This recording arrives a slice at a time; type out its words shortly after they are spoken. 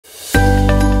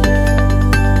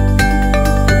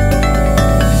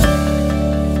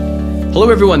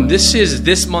Hello, everyone. This is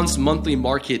this month's monthly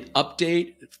market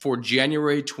update for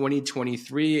January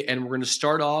 2023, and we're going to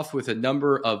start off with a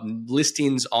number of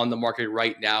listings on the market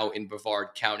right now in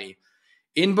Brevard County.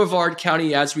 In Brevard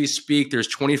County, as we speak, there's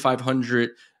 2,500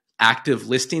 active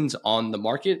listings on the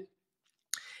market,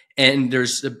 and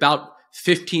there's about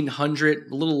 1,500,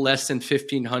 a little less than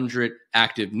 1,500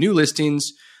 active new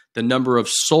listings. The number of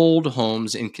sold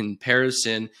homes in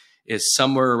comparison is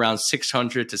somewhere around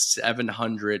 600 to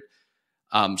 700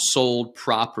 sold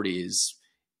properties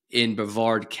in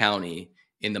Brevard County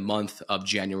in the month of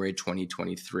January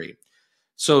 2023.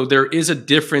 So there is a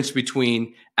difference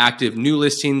between active new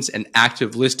listings and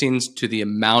active listings to the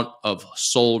amount of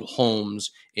sold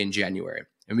homes in January.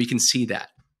 And we can see that.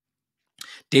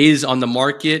 Days on the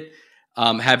market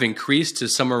have increased to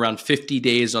somewhere around 50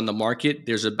 days on the market.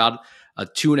 There's about a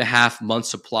 2.5 month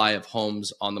supply of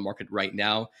homes on the market right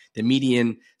now. The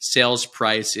median sales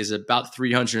price is about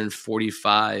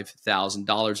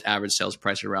 $345,000. Average sales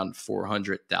price around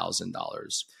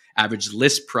 $400,000. Average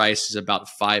list price is about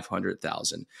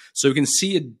 $500,000. So you can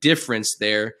see a difference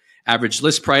there. Average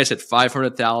list price at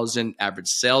 $500,000. Average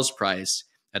sales price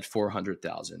at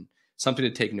 $400,000. Something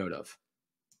to take note of.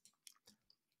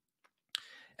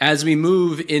 As we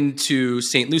move into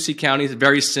St. Lucie County, it's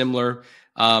very similar.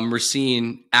 We're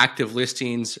seeing active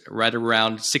listings right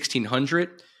around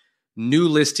 1,600, new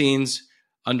listings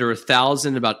under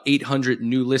 1,000, about 800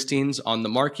 new listings on the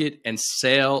market, and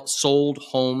sold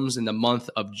homes in the month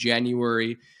of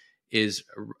January is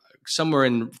somewhere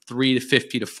in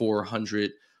 350 to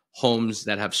 400 homes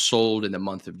that have sold in the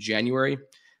month of January.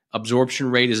 Absorption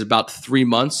rate is about 3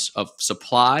 months of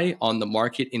supply on the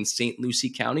market in St. Lucie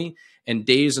County. And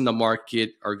days on the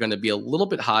market are going to be a little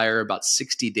bit higher, about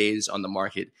 60 days on the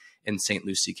market in St.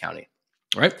 Lucie County.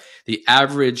 All right. The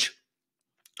average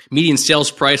median sales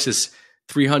price is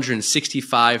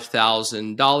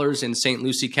 $365,000 in St.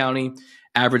 Lucie County.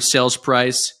 Average sales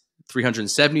price,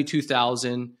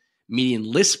 $372,000. Median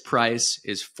list price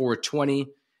is $420,000,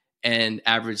 and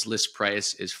average list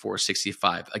price is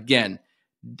 $465,000. Again,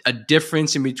 a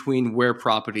difference in between where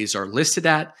properties are listed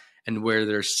at and where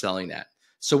they're selling at.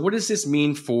 So what does this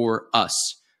mean for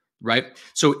us, right?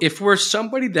 So if we're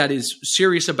somebody that is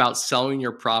serious about selling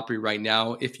your property right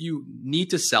now, if you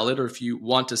need to sell it or if you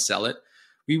want to sell it,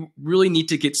 we really need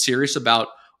to get serious about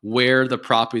where the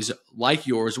properties like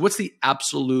yours, what's the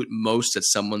absolute most that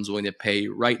someone's willing to pay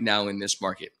right now in this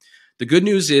market. The good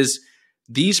news is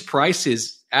these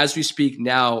prices, as we speak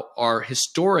now, are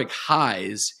historic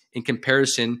highs in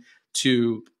comparison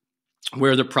to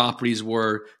where the properties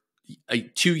were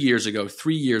 2 years ago,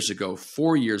 3 years ago,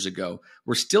 4 years ago.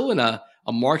 We're still in a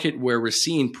market where we're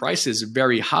seeing prices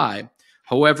very high.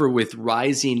 However, with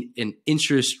rising in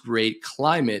interest rate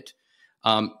climate,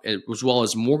 as well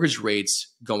as mortgage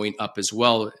rates going up as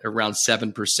well, around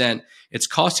 7%, it's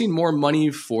costing more money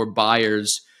for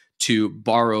buyers to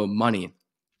borrow money,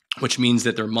 which means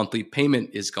that their monthly payment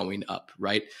is going up,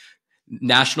 right?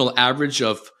 National average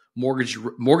of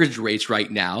mortgage rates right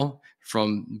now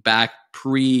from back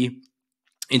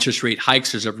pre-interest rate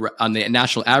hikes on the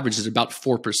national average is about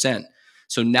 4%.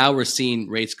 So now we're seeing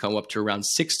rates come up to around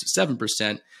 6 to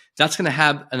 7%. That's going to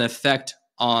have an effect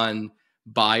on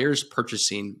buyers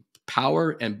purchasing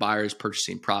power and buyers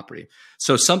purchasing property.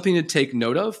 So something to take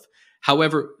note of.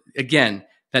 However, again,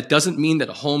 that doesn't mean that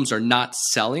homes are not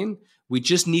selling. We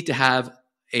just need to have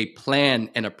a plan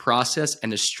and a process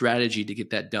and a strategy to get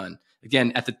that done.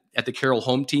 Again, at the Carroll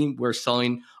Home Team, we're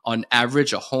selling on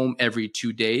average a home every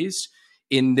 2 days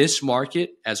in this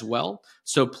market as well.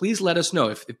 So please let us know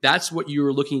if that's what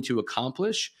you're looking to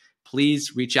accomplish.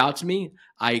 Please reach out to me.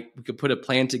 We could put a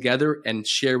plan together and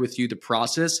share with you the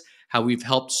process, how we've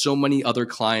helped so many other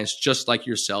clients just like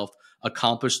yourself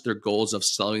accomplish their goals of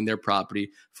selling their property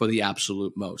for the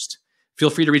absolute most. Feel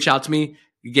free to reach out to me.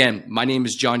 Again, my name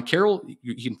is John Carroll.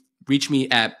 You can reach me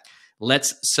at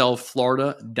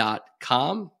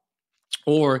letssellflorida.com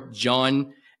or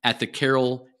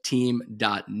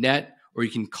john@thecarrollteam.net, or you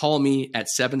can call me at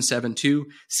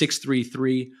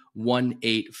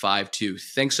 772-633-1852.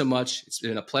 Thanks so much. It's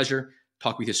been a pleasure.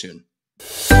 Talk with you soon.